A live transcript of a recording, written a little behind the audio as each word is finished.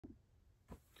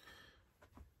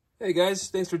Hey guys,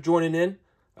 thanks for joining in.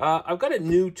 I've got a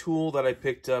new tool that I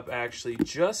picked up actually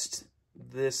just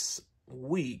this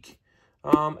week.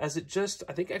 I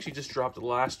think actually just dropped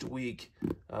last week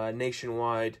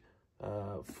nationwide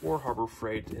for Harbor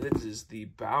Freight. And it is the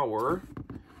BAUER.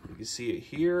 You can see it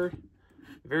here.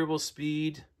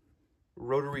 Variable-Speed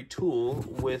Rotary Tool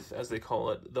with, as they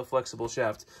call it, the flexible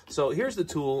shaft. So here's the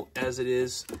tool as it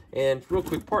is. And real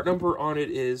quick, part number on it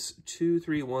is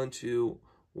 2312110C-B,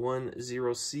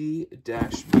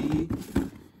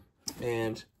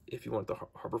 and if you want the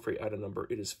Harbor Freight item number,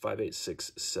 it is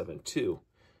 58672.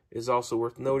 It is also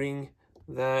worth noting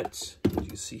that, as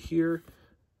you see here,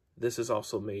 this is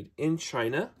also made in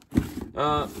China.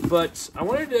 But I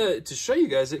wanted to show you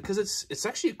guys it because it's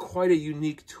actually quite a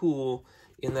unique tool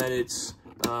in that it's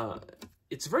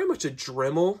very much a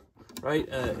dremel, right?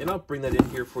 And I'll bring that in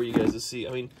here for you guys to see.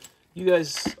 I mean, you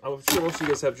guys, I'm sure most of you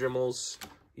guys have dremels.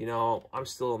 You know, I'm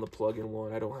still on the plug-in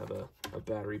one. I don't have a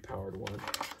battery-powered one.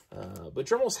 But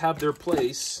dremels have their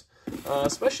place,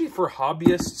 especially for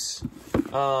hobbyists,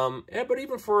 but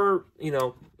even for, you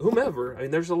know, whomever. I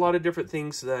mean, there's a lot of different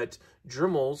things that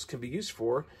dremels can be used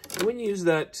for. And when you use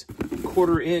that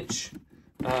 1/4-inch,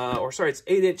 it's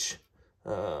 8-inch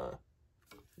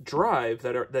drive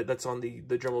that's on the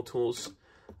dremel tools,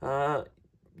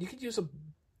 you could use a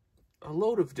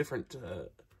load of different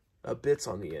bits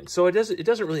on the end, so it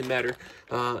doesn't really matter.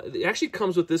 It actually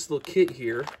comes with this little kit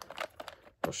here.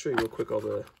 I'll show you real quick all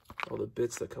the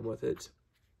bits that come with it.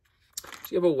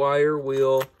 So you have a wire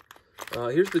wheel.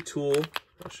 Here's the tool.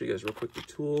 I'll show you guys real quick the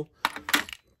tool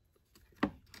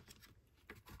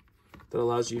that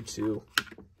allows you to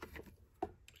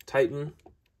tighten,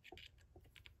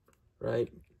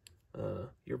 right,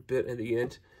 your bit at the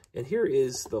end. And here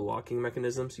is the locking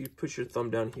mechanism. So you put your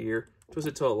thumb down here, twist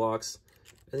it till it locks,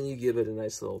 and then you give it a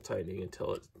nice little tightening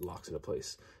until it locks into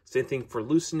place. Same thing for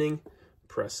loosening.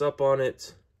 Press up on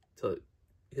it till it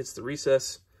hits the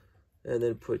recess, and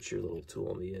then put your little tool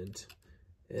on the end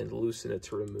and loosen it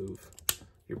to remove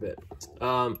your bit.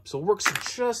 So it works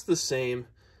just the same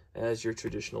as your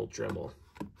traditional Dremel.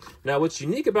 Now, what's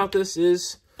unique about this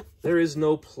is there is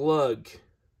no plug,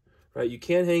 right? You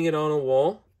can't hang it on a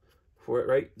wall for it,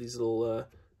 right? These little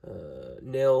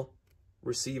nail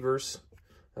receivers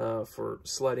for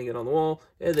sliding it on the wall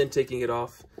and then taking it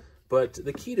off. But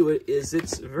the key to it is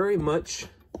it's very much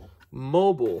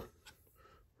mobile,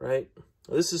 right?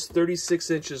 This is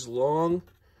 36 inches long,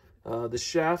 the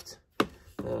shaft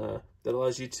that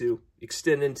allows you to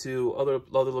extend into other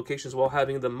locations while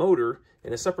having the motor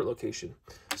in a separate location.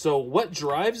 So what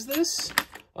drives this?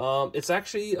 It's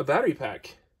actually a battery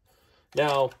pack.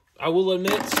 Now, I will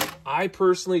admit, I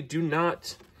personally do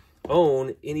not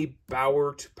own any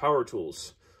BAUER power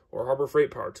tools or Harbor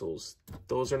Freight power tools.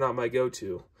 Those are not my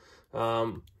go-to.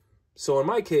 So in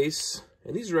my case,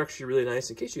 and these are actually really nice,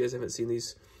 in case you guys haven't seen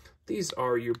these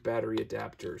are your battery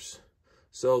adapters.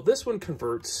 So this one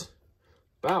converts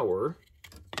BAUER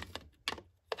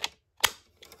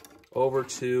over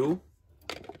to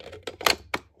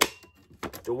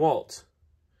DeWalt.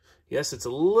 Yes, it's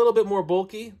a little bit more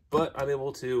bulky, but I'm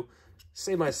able to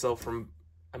save myself from,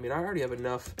 I mean, I already have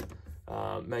enough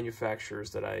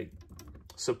manufacturers that I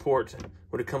support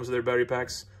when it comes to their battery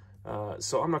packs.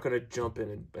 So I'm not going to jump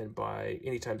in and buy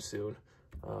anytime soon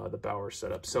the BAUER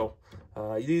setup. So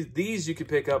these you could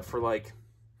pick up for like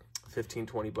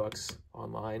 15-20 bucks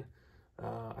online.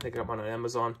 I think I'm on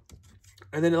Amazon.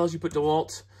 And then it allows you put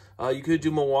DeWalt. You could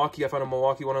do Milwaukee. I found a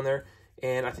Milwaukee one on there.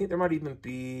 And I think there might even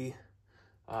be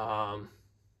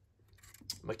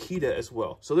Makita as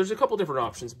well. So there's a couple different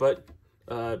options, but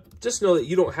just know that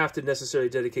you don't have to necessarily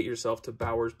dedicate yourself to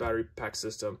BAUER's battery pack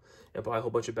system and buy a whole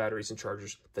bunch of batteries and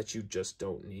chargers that you just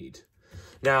don't need.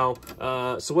 Now,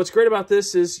 so what's great about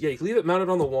this is, yeah, you can leave it mounted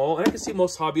on the wall, and I can see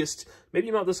most hobbyists, maybe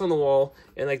you mount this on the wall,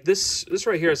 and like this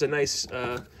right here is a nice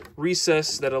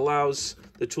recess that allows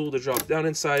the tool to drop down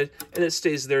inside, and it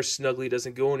stays there snugly,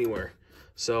 doesn't go anywhere.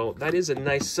 So that is a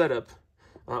nice setup.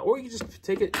 Or you just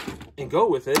take it and go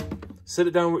with it, set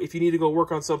it down if you need to go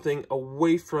work on something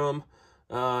away from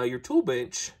your tool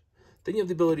bench, then you have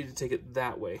the ability to take it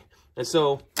that way. And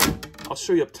so I'll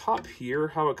show you up top here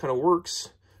how it kind of works.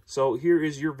 So here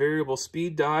is your variable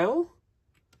speed dial,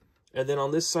 and then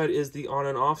on this side is the on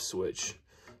and off switch.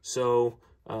 So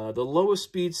the lowest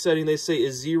speed setting they say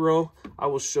is 0. I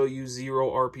will show you 0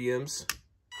 RPMs.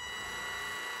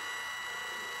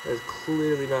 That's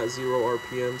clearly not 0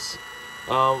 RPMs.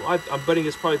 I'm betting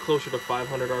it's probably closer to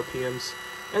 500 RPMs.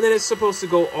 And then it's supposed to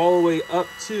go all the way up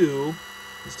to,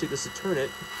 let's take this to turn it.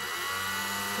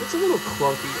 It's a little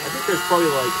clunky. I think there's probably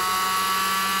like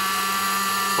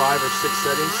 5 or 6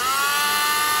 settings.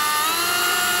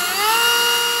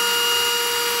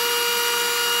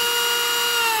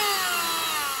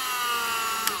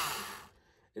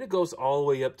 goes all the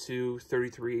way up to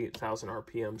 33,000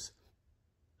 RPMs,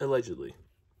 allegedly.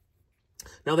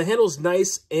 Now the handle's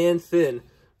nice and thin,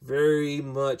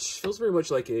 feels very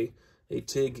much like a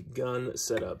TIG gun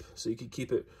setup. So you can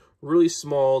keep it really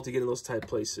small to get in those tight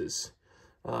places.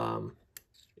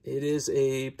 It is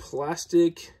a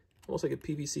plastic, almost like a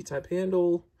PVC type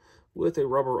handle with a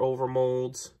rubber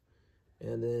overmold.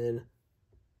 And then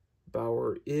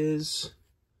BAUER is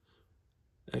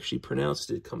actually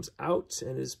pronounced, it comes out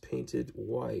and is painted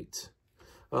white.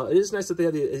 It is nice that they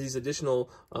have these additional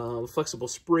flexible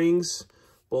springs,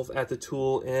 both at the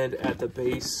tool and at the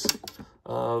base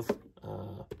of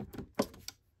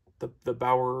the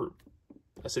BAUER,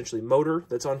 essentially, motor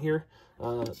that's on here.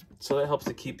 So that helps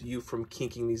to keep you from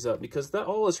kinking these up, because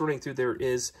all that's running through there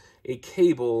is a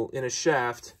cable in a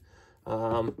shaft.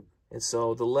 And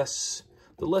so the less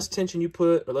tension you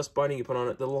put, or less binding you put on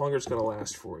it, the longer it's going to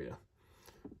last for you.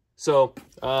 So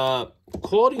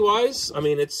quality-wise, I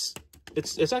mean, it's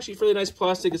actually fairly nice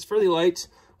plastic. It's fairly light.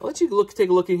 I'll let you take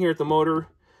a look in here at the motor.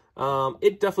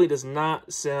 It definitely does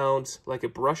not sound like a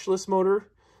brushless motor.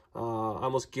 I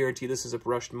almost guarantee this is a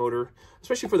brushed motor,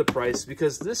 especially for the price,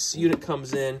 because this unit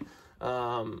comes in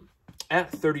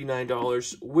at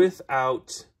 $39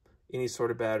 without any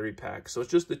sort of battery pack. So it's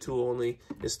just the tool only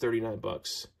is 39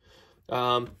 bucks.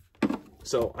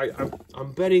 So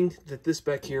I'm betting that this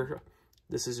back here,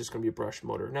 this is just going to be a brushed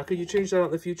motor. Now, could you change that out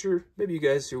in the future? Maybe you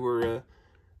guys who were,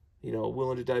 you know,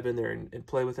 willing to dive in there and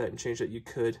play with that and change that, you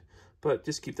could. But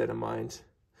just keep that in mind.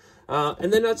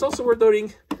 And then it's also worth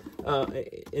noting,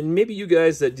 and maybe you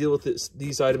guys that deal with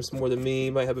these items more than me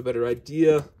might have a better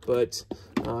idea, but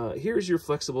here's your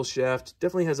flexible shaft.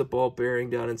 Definitely has a ball bearing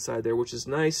down inside there, which is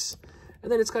nice.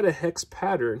 And then it's got a hex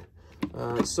pattern.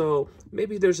 So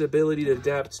maybe there's the ability to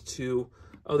adapt to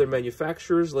other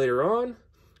manufacturers later on,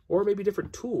 or maybe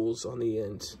different tools on the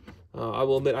end. I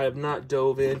will admit I have not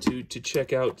dove in to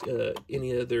check out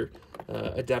any other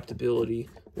adaptability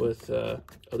with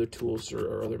other tools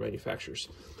or other manufacturers.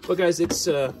 But guys, it's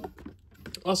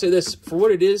I'll say this, for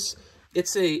what it is,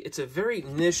 it's a very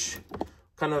niche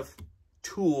kind of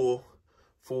tool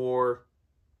for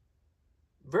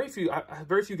very few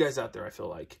guys out there, I feel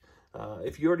like.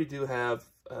 If you already do have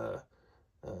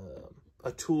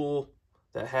a tool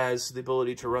that has the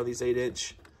ability to run these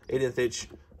 8-inch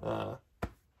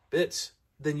bits,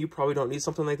 then you probably don't need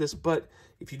something like this. But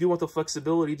if you do want the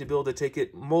flexibility to be able to take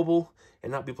it mobile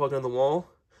and not be plugged on the wall,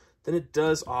 then it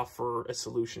does offer a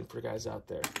solution for guys out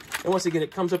there. And once again,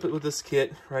 it comes up with this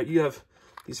kit, right? You have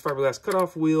these fiberglass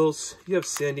cutoff wheels, you have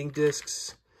sanding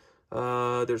discs,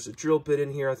 there's a drill bit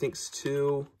in here, I think it's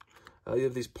 2. You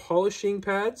have these polishing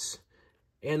pads,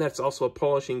 and that's also a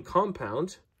polishing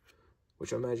compound,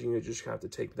 which I imagine you just have to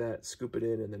take that, scoop it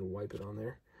in, and then wipe it on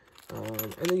there.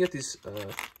 And then you get these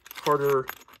harder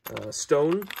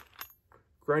stone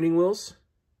grinding wheels.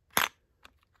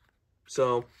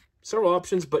 So several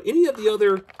options, but any of the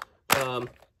other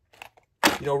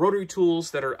you know, rotary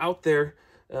tools that are out there,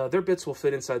 their bits will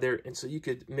fit inside there, and so you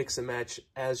could mix and match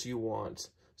as you want.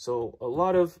 So a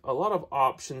lot of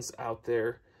options out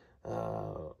there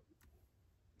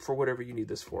for whatever you need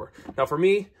this for. Now for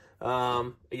me,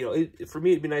 you know, for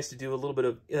me it'd be nice to do a little bit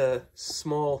of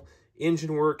small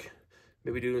engine work,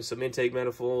 maybe doing some intake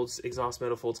manifolds, exhaust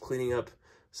manifolds, cleaning up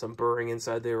some burring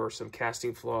inside there or some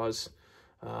casting flaws,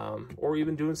 or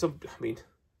even doing some, I mean,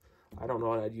 I don't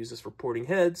know how I'd use this for porting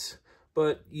heads,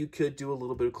 but you could do a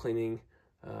little bit of cleaning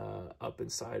up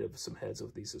inside of some heads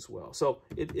of these as well. So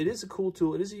it is a cool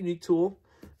tool. It is a unique tool.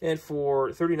 And for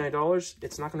 $39,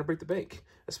 it's not going to break the bank,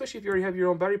 especially if you already have your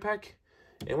own battery pack.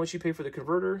 And once you pay for the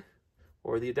converter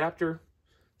or the adapter,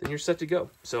 then you're set to go.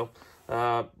 So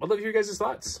I'd love to hear your guys'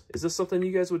 thoughts. Is this something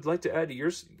you guys would like to add to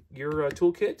your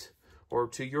toolkit or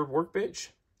to your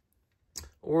workbench?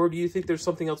 Or do you think there's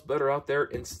something else better out there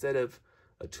instead of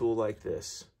a tool like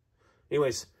this?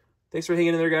 Anyways, thanks for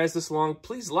hanging in there, guys, this long.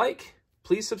 Please like,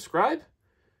 please subscribe,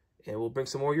 and we'll bring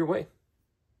some more your way.